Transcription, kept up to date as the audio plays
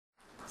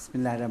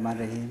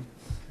Bismillahirrahmanirrahim.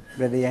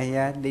 Brother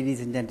Yahya,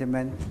 ladies and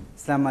gentlemen,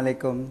 Assalamu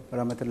alaikum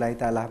warahmatullahi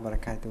ta'ala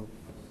wabarakatuh.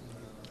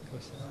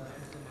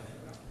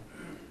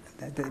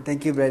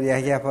 Thank you, Brother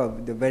Yahya, for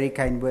the very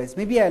kind words.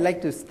 Maybe I'd like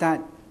to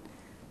start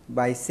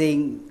by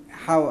saying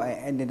how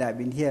I ended up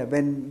in here.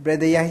 When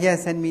Brother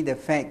Yahya sent me the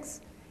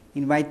fax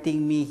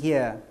inviting me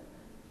here,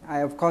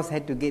 I of course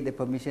had to get the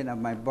permission of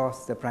my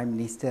boss, the Prime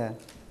Minister.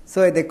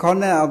 So at the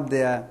corner of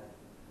that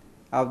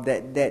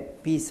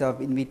piece of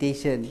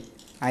invitation,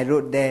 I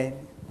wrote there,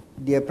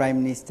 "Dear Prime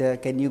Minister,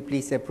 can you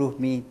please approve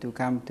me to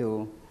come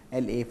to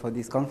LA for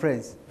this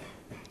conference?"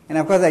 And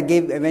of course I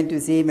went to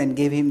see him and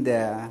gave him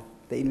the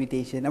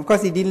invitation. Of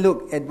course he didn't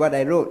look at what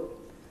I wrote.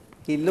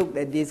 He looked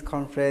at this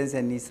conference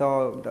and he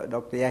saw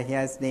Dr.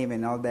 Yahya's name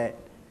and all that.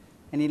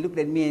 And he looked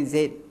at me and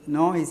said,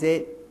 "No," he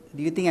said,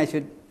 "do you think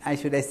I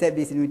should accept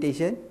this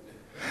invitation?"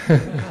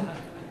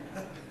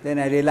 Then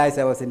I realized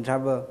I was in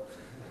trouble.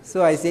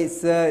 So I said,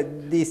 "Sir,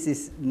 this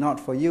is not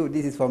for you,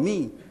 this is for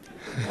me."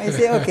 I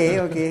said, okay,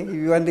 if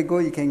you want to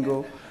go, you can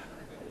go.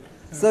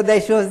 So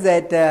that shows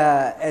that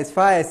as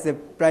far as the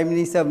Prime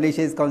Minister of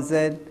Malaysia is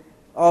concerned,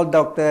 all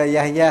Dr.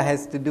 Yahya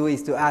has to do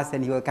is to ask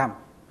and he will come.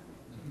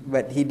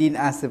 But he didn't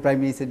ask the Prime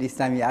Minister this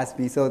time, he asked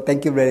me. So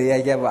thank you, Brother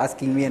Yahya, for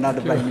asking me and not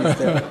the Prime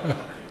Minister.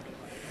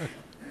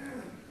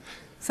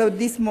 So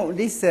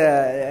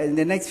in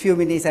the next few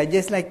minutes, I'd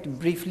just like to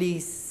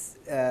briefly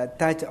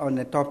touch on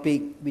a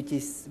topic which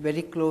is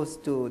very close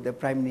to the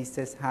Prime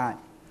Minister's heart,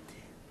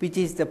 which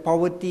is the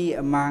poverty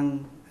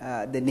among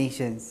the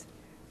nations,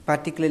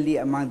 particularly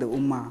among the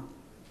Ummah.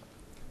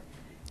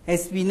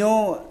 As we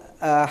know,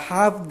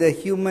 half the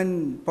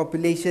human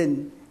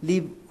population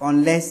live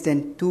on less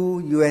than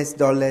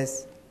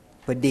 $2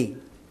 per day.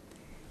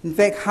 In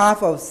fact,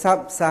 half of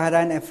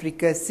sub-Saharan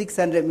Africa,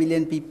 600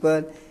 million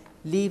people,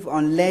 live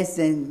on less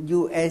than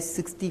US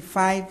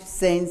 65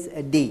 cents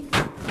a day.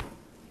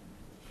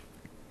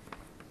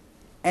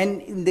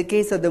 And in the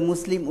case of the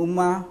Muslim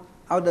Ummah,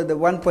 out of the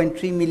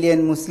 1.3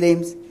 million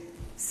Muslims,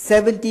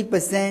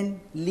 70%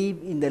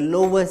 live in the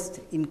lowest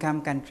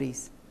income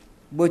countries,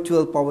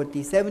 virtual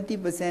poverty.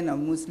 70% of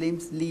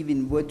Muslims live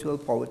in virtual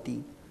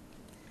poverty.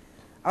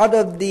 And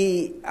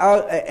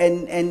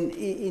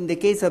in the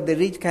case of the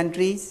rich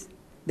countries,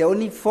 there are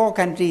only 4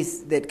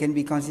 countries that can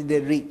be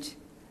considered rich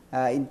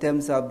in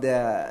terms of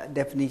the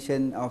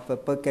definition of a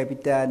per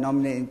capita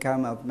nominal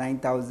income of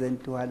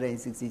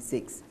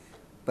 9,266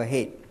 per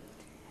head.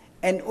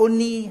 And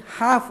only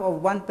half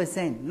of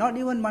 1%, not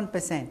even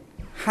 1%,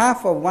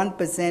 half of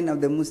 1% of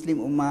the Muslim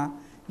Ummah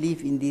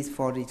live in these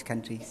 4 rich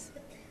countries.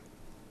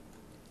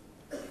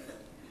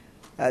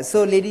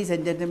 So, ladies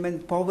and gentlemen,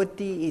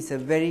 poverty is a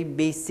very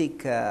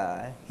basic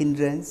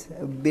hindrance,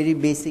 a very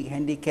basic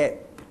handicap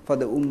for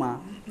the Ummah.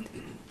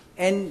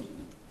 And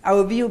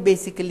our view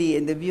basically,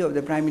 and the view of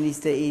the Prime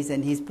Minister is,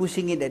 and he's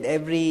pushing it at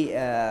every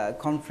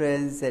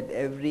conference, at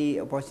every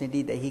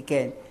opportunity that he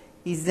can,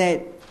 is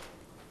that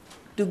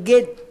to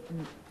get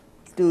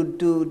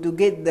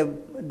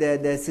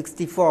the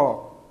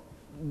 64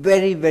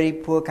 very, very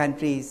poor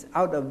countries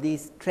out of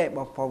this trap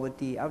of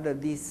poverty, out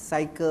of this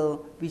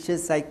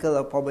vicious cycle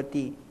of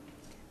poverty,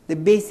 the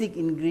basic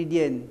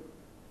ingredient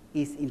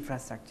is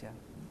infrastructure.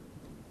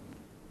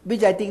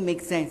 Which I think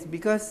makes sense,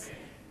 because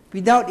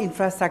without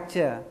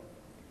infrastructure,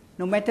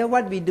 no matter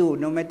what we do,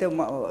 no matter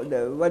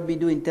what we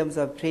do in terms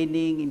of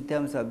training, in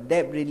terms of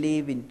debt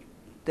relief, in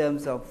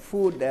terms of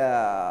food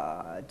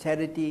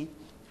charity,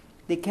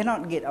 they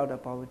cannot get out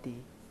of poverty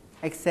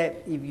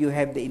except if you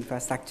have the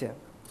infrastructure.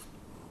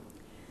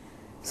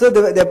 So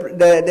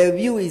the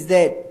view is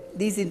that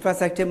this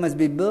infrastructure must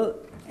be built,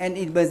 and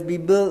it must be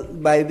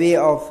built by way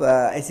of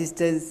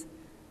assistance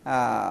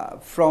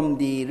from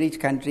the rich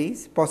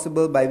countries,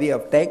 possible by way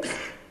of tax.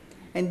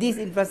 And this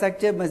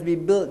infrastructure must be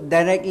built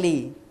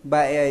directly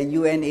by a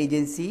UN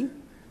agency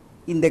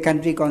in the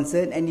country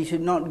concerned, and it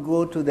should not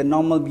go to the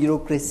normal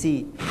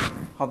bureaucracy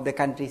of the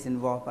countries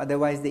involved.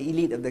 Otherwise, the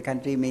elite of the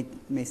country may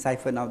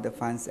siphon out the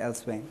funds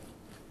elsewhere.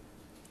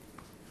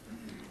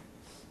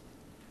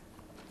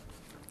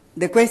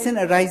 The question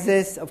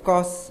arises, of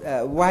course,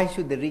 why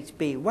should the rich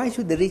pay? Why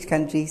should the rich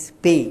countries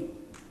pay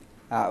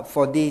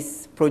for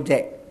this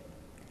project?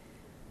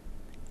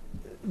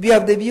 We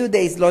have the view that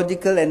it's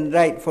logical and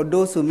right for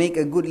those who make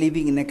a good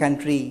living in a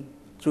country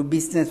through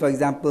business, for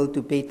example,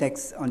 to pay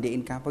tax on their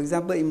income. For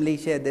example, in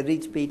Malaysia, the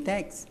rich pay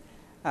tax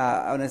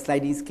on a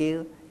sliding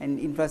scale, and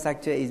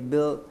infrastructure is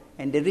built,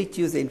 and the rich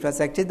use the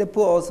infrastructure. The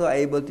poor also are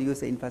able to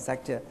use the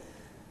infrastructure.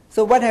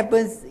 So what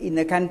happens in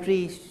a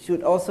country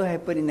should also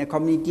happen in a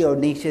community or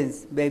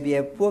nations where we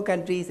have poor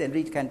countries and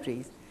rich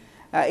countries.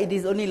 It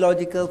is only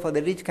logical for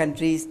the rich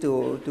countries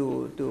to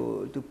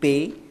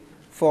pay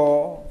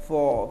for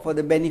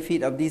the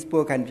benefit of these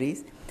poor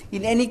countries.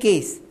 In any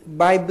case,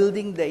 by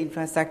building the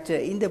infrastructure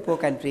in the poor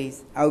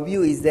countries, our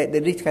view is that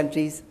the rich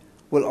countries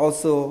will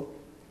also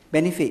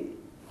benefit.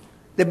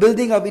 The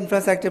building of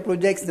infrastructure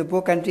projects in the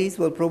poor countries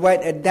will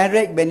provide a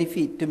direct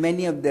benefit to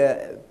many of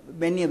the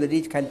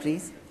rich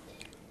countries,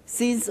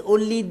 since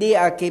only they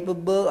are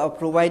capable of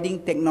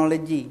providing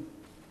technology,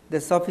 the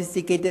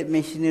sophisticated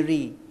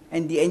machinery,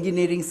 and the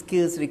engineering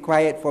skills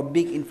required for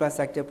big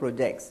infrastructure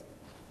projects.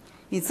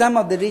 In some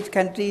of the rich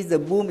countries, the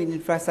boom in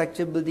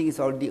infrastructure building is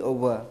already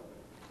over.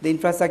 The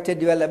infrastructure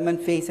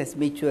development phase has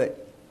matured.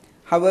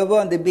 However,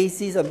 on the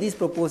basis of this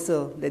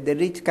proposal that the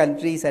rich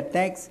countries are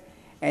taxed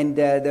and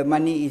the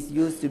money is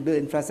used to build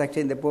infrastructure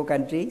in the poor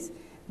countries,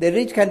 the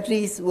rich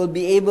countries will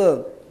be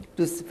able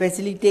to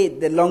facilitate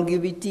the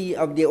longevity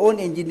of their own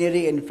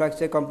engineering and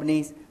infrastructure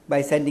companies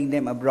by sending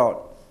them abroad.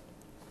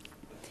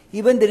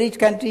 Even the rich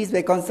countries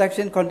where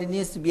construction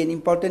continues to be an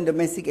important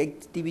domestic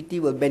activity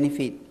will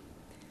benefit.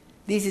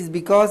 This is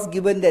because,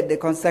 given that the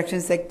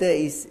construction sector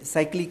is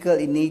cyclical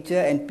in nature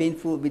and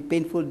with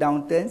painful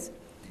downturns,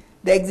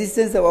 the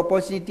existence of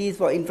opportunities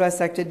for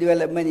infrastructure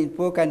development in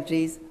poor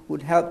countries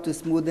would help to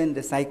smoothen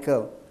the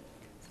cycle,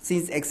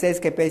 since excess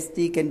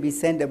capacity can be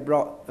sent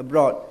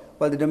abroad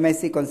while the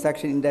domestic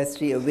construction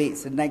industry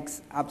awaits the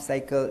next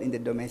upcycle in the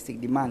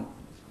domestic demand.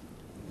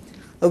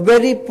 A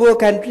very poor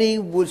country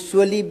would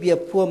surely be a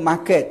poor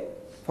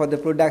market for the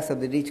products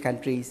of the rich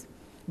countries.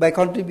 By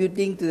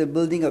contributing to the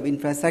building of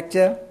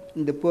infrastructure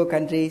in the poor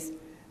countries,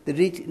 the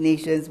rich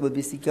nations will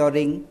be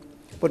securing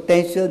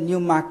potential new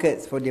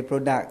markets for their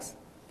products.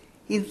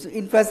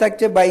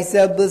 Infrastructure by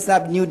itself builds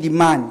up new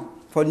demand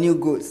for new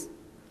goods.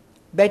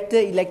 Better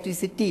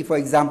electricity, for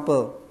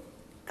example,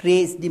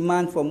 creates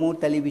demand for more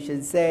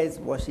television sets,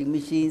 washing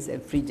machines,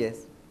 and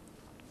fridges.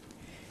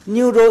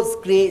 New roads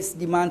creates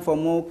demand for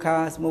more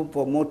cars,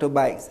 for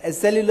motorbikes. A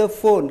cellular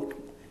phone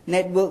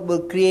network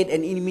will create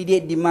an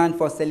immediate demand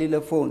for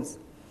cellular phones.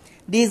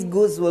 These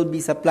goods will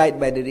be supplied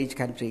by the rich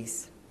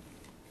countries.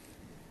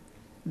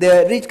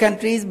 The rich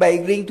countries, by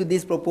agreeing to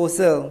this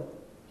proposal,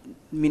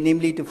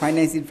 namely to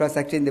finance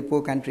infrastructure in the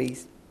poor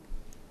countries,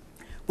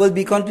 will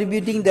be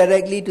contributing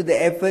directly to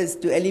the efforts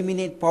to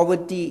eliminate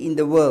poverty in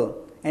the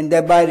world and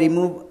thereby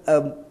remove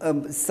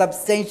a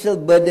substantial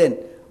burden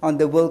on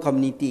the world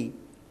community.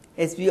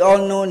 As we all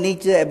know,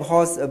 nature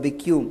abhors a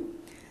vacuum.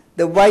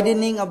 The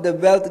widening of the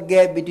wealth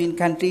gap between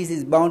countries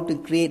is bound to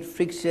create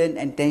friction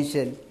and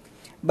tension.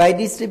 By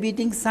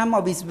distributing some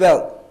of its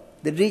wealth,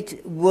 the rich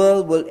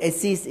world will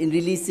assist in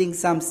releasing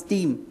some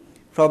steam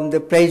from the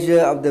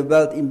pressure of the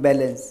wealth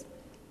imbalance.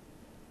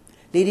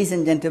 Ladies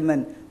and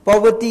gentlemen,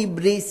 poverty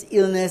breeds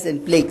illness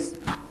and plagues.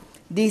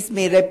 These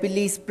may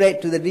rapidly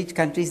spread to the rich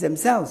countries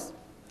themselves.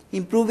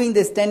 Improving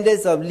the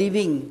standards of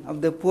living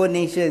of the poor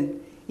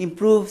nation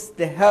improves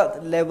the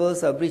health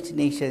levels of rich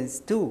nations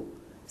too,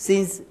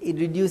 since it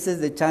reduces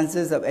the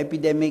chances of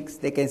epidemics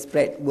that can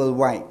spread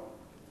worldwide.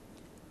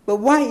 But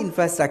why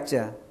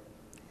infrastructure?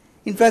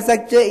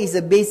 Infrastructure is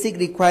a basic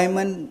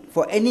requirement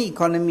for any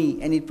economy,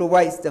 and it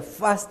provides the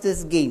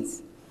fastest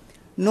gains.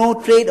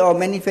 No trade or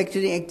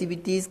manufacturing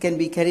activities can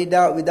be carried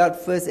out without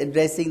first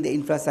addressing the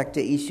infrastructure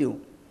issue.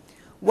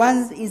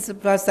 Once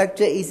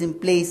infrastructure is in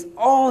place,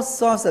 all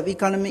sorts of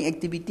economic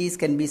activities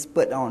can be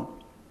spurred on.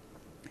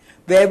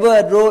 Wherever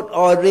a road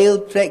or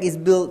rail track is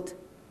built,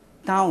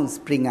 towns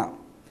spring up.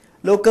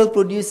 Local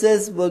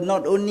producers will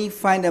not only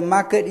find a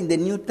market in the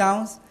new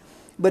towns,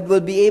 but will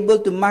be able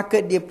to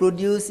market their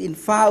produce in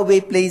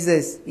faraway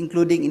places,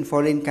 including in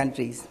foreign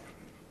countries.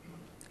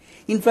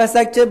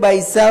 Infrastructure by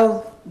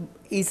itself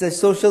is a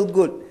social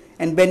good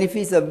and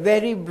benefits a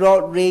very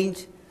broad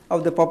range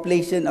of the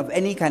population of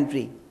any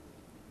country.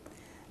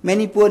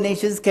 Many poor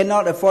nations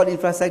cannot afford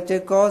infrastructure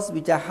costs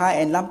which are high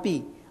and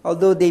lumpy,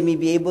 although they may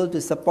be able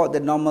to support the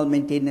normal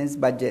maintenance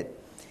budget.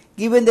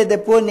 Given that the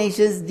poor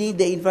nations need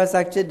the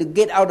infrastructure to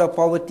get out of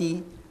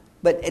poverty,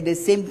 but at the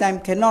same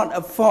time cannot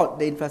afford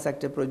the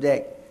infrastructure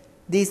project,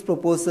 this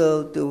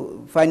proposal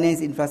to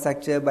finance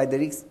infrastructure by the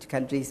rich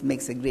countries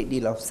makes a great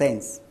deal of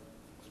sense.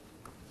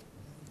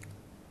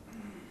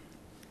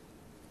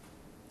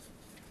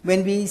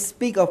 When we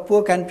speak of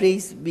poor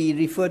countries, we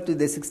refer to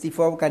the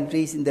 64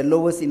 countries in the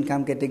lowest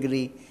income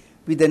category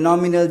with a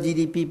nominal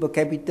GDP per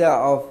capita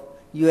of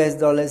US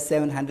dollars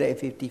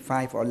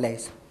 755 or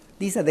less.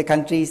 These are the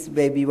countries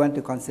where we want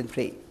to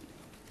concentrate.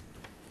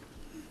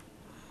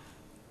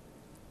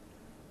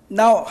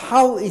 Now,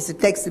 how is the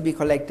tax to be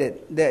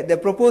collected? The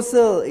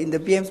proposal, in the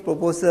PM's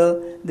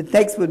proposal, the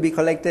tax will be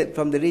collected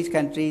from the rich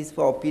countries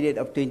for a period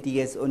of 20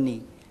 years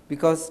only,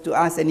 because to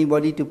ask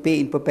anybody to pay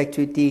in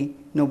perpetuity,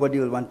 nobody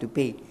will want to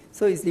pay.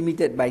 So it's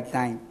limited by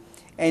time.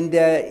 And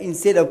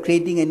instead of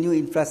creating a new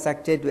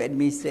infrastructure to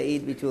administer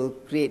it, which will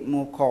create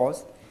more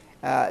cost,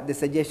 the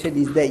suggestion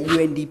is that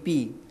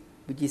UNDP,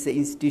 which is an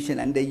institution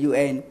under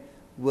UN,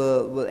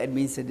 will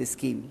administer the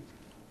scheme.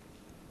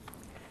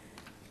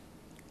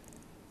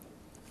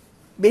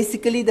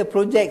 Basically, the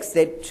projects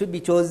that should be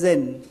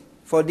chosen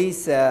for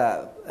this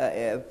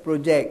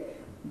project,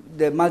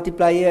 the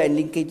multiplier and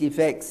linkage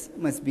effects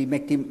must be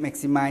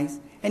maximized.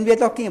 And we are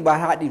talking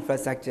about hard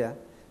infrastructure.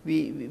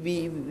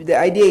 The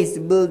idea is to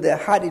build the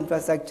hard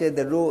infrastructure,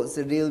 the roads,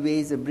 the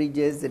railways, the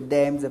bridges, the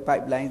dams, the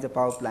pipelines, the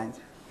power plants.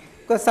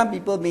 Because some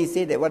people may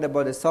say that what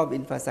about the soft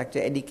infrastructure,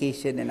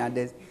 education and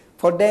others?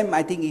 For them,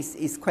 I think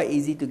it's quite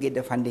easy to get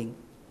the funding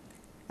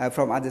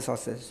from other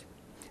sources.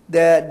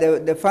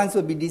 The funds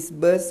will be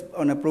disbursed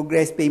on a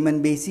progress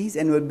payment basis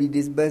and will be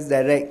disbursed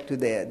direct to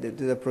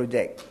the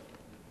project.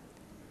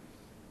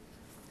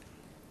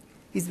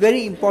 It's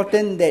very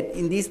important that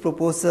in this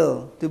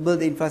proposal to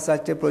build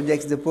infrastructure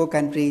projects in the poor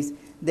countries,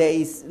 there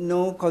is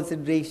no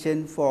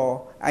consideration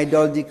for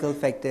ideological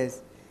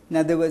factors. In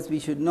other words, we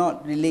should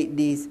not relate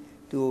this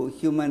to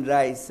human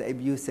rights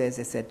abuses,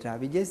 etc.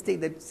 We just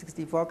take the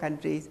 64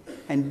 countries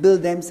and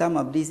build them some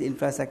of these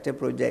infrastructure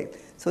projects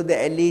so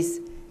that at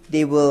least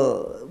they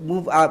will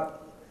move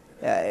up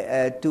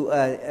to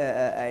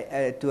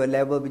a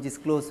level which is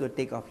close to a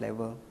takeoff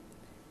level.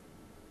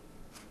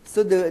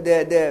 So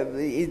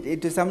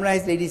to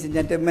summarize, ladies and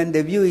gentlemen,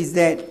 the view is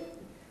that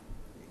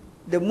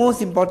the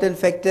most important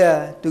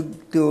factor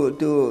for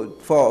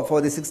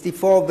the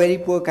 64 very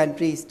poor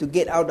countries to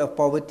get out of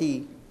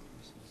poverty,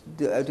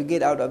 to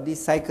get out of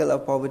this cycle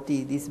of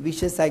poverty, this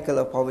vicious cycle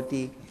of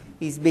poverty,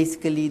 is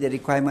basically the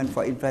requirement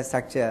for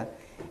infrastructure.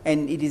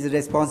 And it is a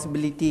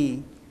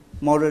responsibility,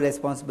 moral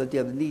responsibility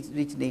of the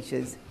rich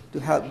nations to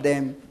help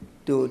them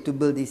to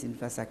build this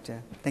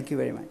infrastructure. Thank you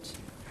very much.